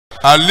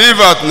I live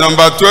at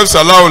number 12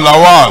 Salau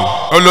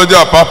Lawal,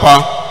 Olodia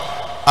Papa.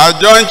 I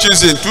joined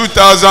Choose in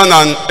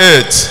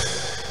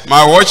 2008.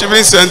 My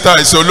worshiping center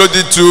is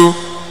Olodi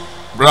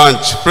 2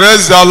 branch.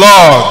 Praise the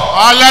Lord.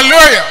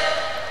 Hallelujah.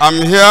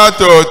 I'm here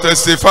to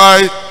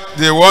testify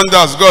the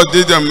wonders God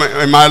did in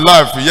my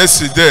life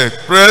yesterday.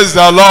 Praise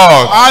the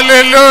Lord.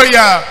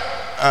 Hallelujah.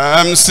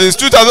 Since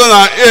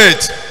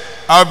 2008,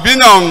 I've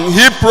been on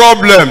hip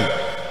problem.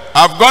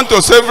 I've gone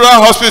to several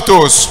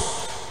hospitals,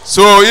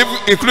 so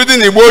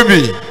including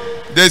Iwobi.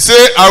 They say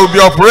I will be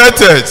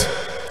operated.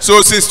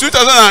 So since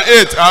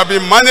 2008, I've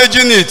been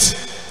managing it.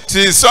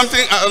 Till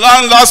something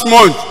around last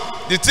month,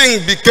 the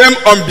thing became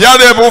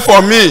unbearable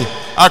for me.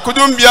 I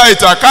couldn't bear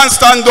it. I can't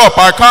stand up.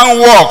 I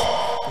can't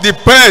walk. The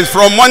pain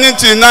from morning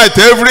till night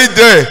every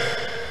day.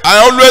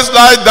 I always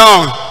lie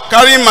down,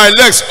 carrying my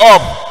legs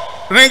up,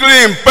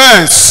 wriggling in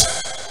pains.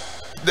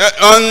 Late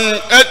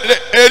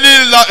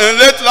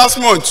last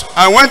month,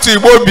 I went to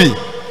Iwobi.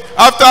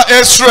 After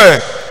X-ray,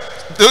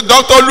 the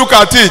doctor looked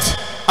at it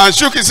and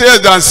shook his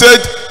head and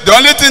said, the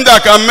only thing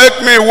that can make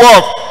me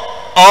walk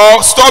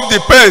or stop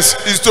the pains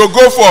is to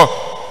go for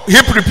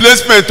hip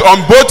replacement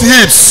on both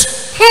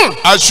hips.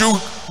 I should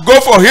go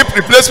for hip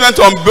replacement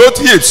on both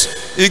hips.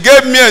 He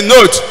gave me a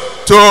note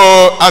to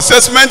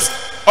assessment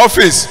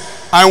office.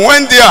 I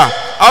went there.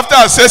 After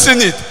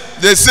assessing it,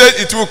 they said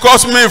it will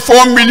cost me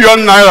 4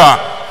 million naira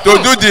to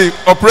do the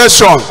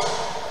operation.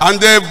 And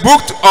they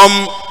booked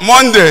on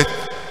Monday,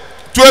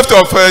 12th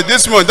of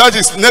this month, that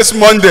is next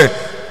Monday,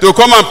 to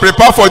come and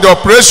prepare for the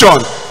operation.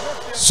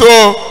 So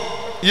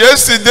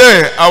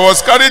yesterday I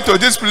was carried to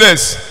this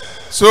place.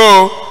 So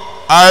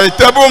I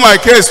tabled my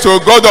case to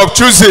God of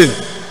Choosing.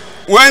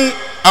 When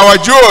our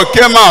Joe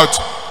came out,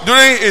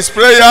 during his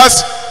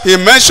prayers, he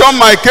mentioned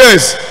my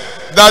case,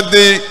 that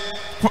the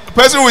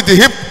person with the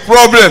hip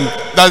problem,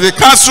 that they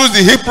cancelled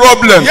the hip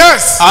problem.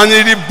 Yes. And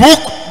he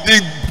rebuked the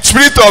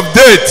spirit of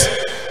death.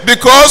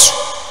 Because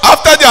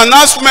after the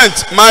announcement,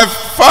 my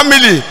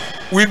family,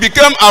 we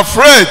became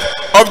afraid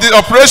of the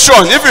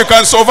operation, if we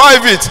can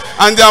survive it,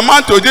 and the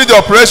amount to do the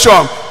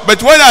operation.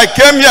 But when I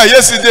came here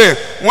yesterday,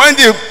 when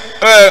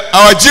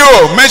our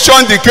GO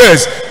mentioned the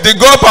case, the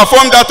God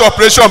performed that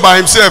operation by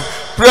himself.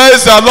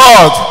 Praise the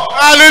Lord.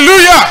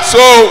 Hallelujah.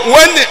 So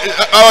when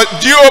our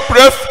GO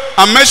prayed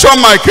and mentioned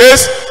my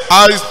case,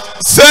 I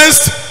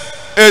sensed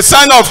a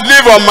sign of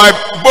life on my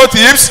both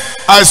hips.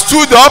 I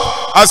stood up.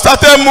 I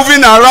started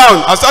moving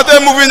around.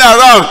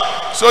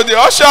 So the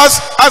ushers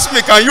asked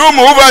me, can you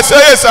move? I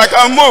said, yes, I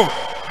can move.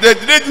 They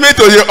lead me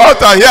to the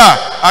altar here.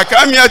 I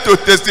came here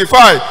to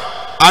testify.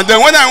 And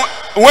then when I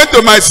went to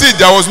my seat,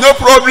 there was no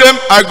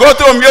problem. I got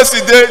home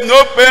yesterday,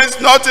 no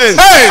pains, nothing.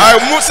 Hey! I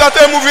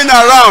started moving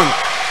around.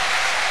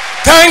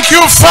 Thank you,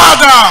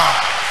 Father.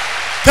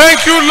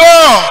 Thank you,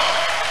 Lord.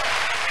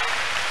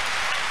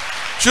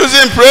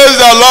 Choosing, praise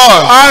the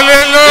Lord.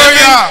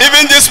 Hallelujah.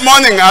 Even this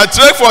morning, I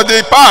trekked for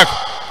the park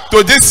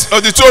to this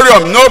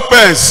auditorium, no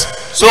pains.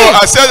 So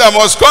I said I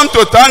must come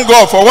to thank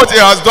God for what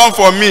he has done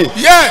for me.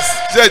 Yes.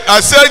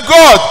 I said,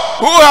 God,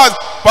 who has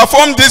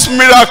performed this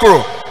miracle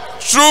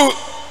through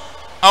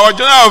our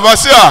general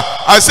overseer,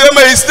 I say,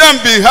 may his name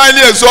be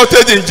highly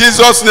exalted in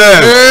Jesus'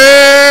 name.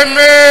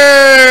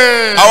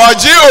 Amen. Our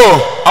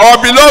GO, our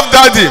beloved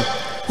daddy,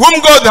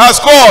 whom God has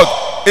called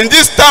in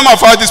this time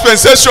of our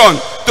dispensation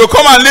to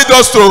come and lead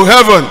us to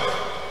heaven.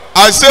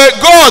 I say,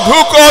 God who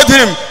called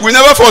him will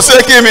never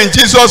forsake him in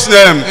Jesus'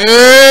 name.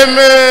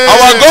 Amen.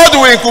 Our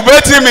God will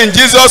incubate him in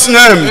Jesus'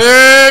 name.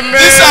 Amen.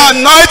 This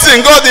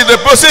anointing God is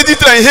deposited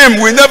in him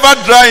will never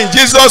dry in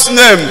Jesus'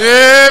 name.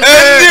 Amen.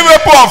 Any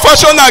weapon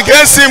fashioned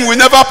against him will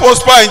never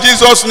prosper in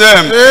Jesus'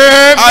 name.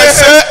 Amen. I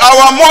say,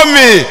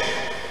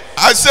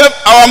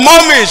 our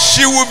mommy,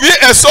 she will be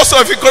a source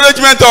of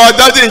encouragement to our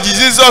daddy in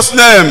Jesus'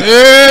 name.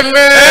 Amen.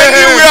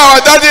 Anywhere our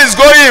daddy is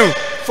going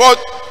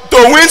to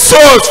win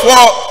souls for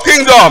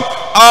kingdom,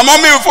 our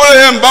mommy will follow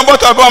him, bamba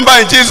to bamba,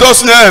 in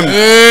Jesus' name.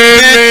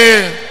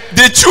 Amen.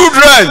 The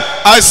children,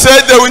 I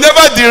said, they will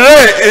never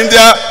delay in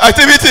their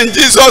activity in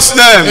Jesus'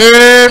 name.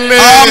 Amen.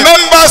 Our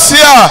members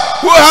here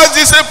who has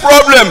this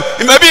problem,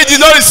 maybe you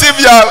did not receive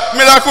your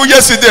miracle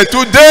yesterday.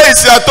 Today is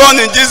your turn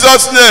in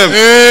Jesus' name.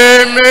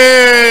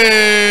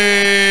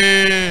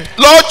 Amen.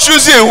 Lord,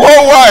 choosing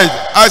worldwide,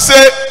 I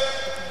say,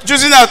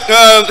 choosing at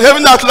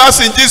heaven at last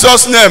in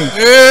Jesus' name.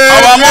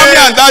 Amen. Our mommy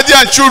and daddy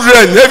and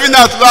children, heaven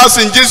at last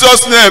in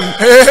Jesus' name.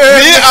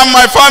 Amen. Me and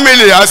my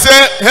family, I say,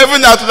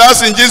 heaven at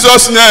last in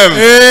Jesus' name.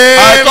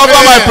 Amen. I cover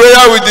my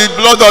prayer with the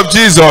blood of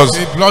Jesus.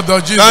 The blood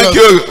of Jesus. Thank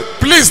you.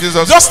 Please,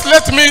 Jesus. just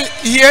let me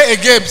hear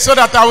again so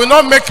that I will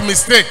not make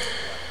mistake.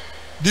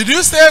 Did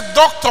you say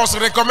doctors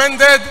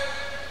recommended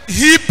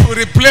hip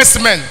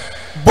replacement?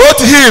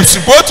 Both hips,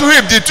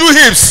 the two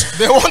hips.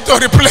 They want to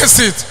replace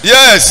it.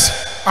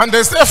 Yes. And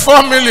they say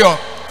 4 million.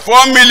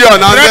 4 million.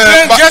 And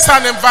Brethren, just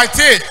an invite.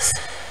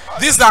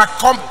 These are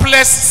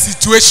complex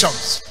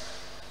situations.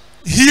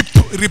 Hip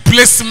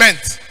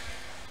replacement.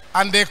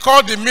 And they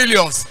call the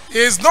millions.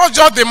 It's not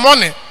just the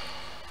money.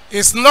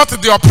 It's not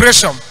the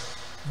operation.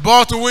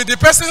 But will the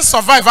person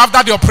survive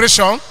after the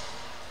operation?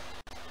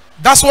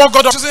 That's what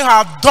God has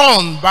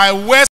done by words